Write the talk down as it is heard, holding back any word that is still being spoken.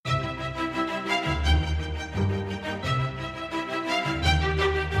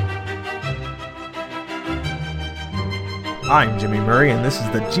I'm Jimmy Murray, and this is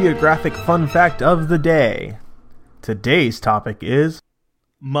the Geographic Fun Fact of the Day. Today's topic is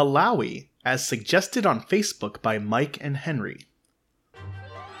Malawi, as suggested on Facebook by Mike and Henry.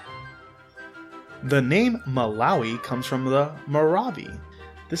 The name Malawi comes from the Maravi.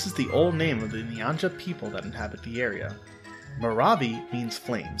 This is the old name of the Nyanja people that inhabit the area. Maravi means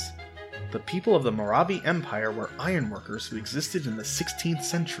flames. The people of the Maravi Empire were ironworkers who existed in the 16th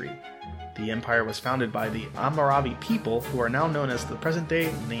century. The empire was founded by the Amaravi people, who are now known as the present-day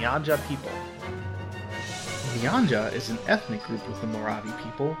Nyanja people. Nyanja is an ethnic group with the Maravi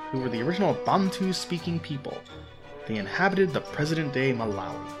people, who were the original Bantu-speaking people. They inhabited the present-day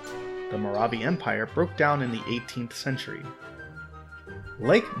Malawi. The Maravi Empire broke down in the 18th century.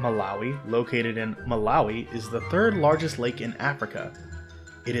 Lake Malawi, located in Malawi, is the third largest lake in Africa.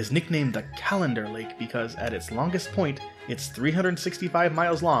 It is nicknamed the Calendar Lake because at its longest point, it's 365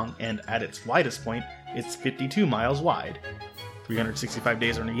 miles long, and at its widest point, it's 52 miles wide. 365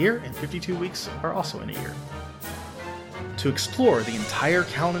 days are in a year, and 52 weeks are also in a year. To explore the entire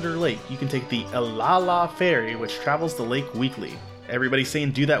Calendar Lake, you can take the Ilala ferry, which travels the lake weekly. Everybody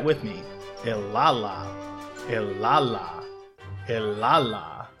saying do that with me. Ilala, Ilala,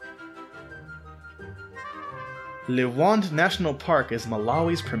 Ilala. Liwonde National Park is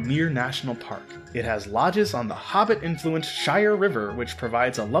Malawi's premier national park. It has lodges on the Hobbit-influenced Shire River, which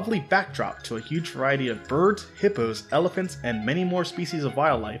provides a lovely backdrop to a huge variety of birds, hippos, elephants, and many more species of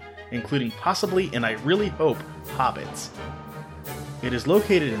wildlife, including possibly, and I really hope, hobbits. It is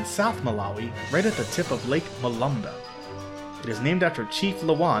located in South Malawi, right at the tip of Lake Malumda. It is named after Chief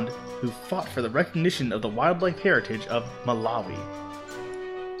Liwonde, who fought for the recognition of the wildlife heritage of Malawi.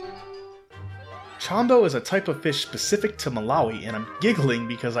 Chombo is a type of fish specific to Malawi, and I'm giggling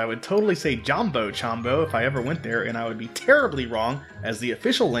because I would totally say Jumbo Chombo if I ever went there, and I would be terribly wrong, as the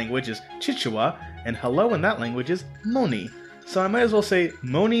official language is Chichewa, and hello in that language is Moni, so I might as well say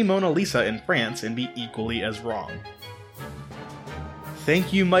Moni Mona Lisa in France and be equally as wrong.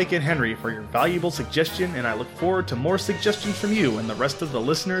 Thank you, Mike and Henry, for your valuable suggestion, and I look forward to more suggestions from you and the rest of the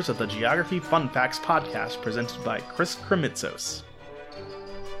listeners of the Geography Fun Facts podcast presented by Chris Kremitzos.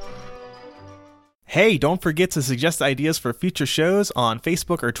 Hey, don't forget to suggest ideas for future shows on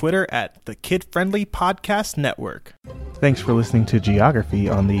Facebook or Twitter at the Kid Friendly Podcast Network. Thanks for listening to Geography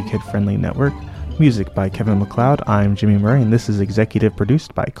on the Kid Friendly Network. Music by Kevin MacLeod. I'm Jimmy Murray, and this is executive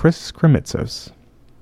produced by Chris Kremitzos.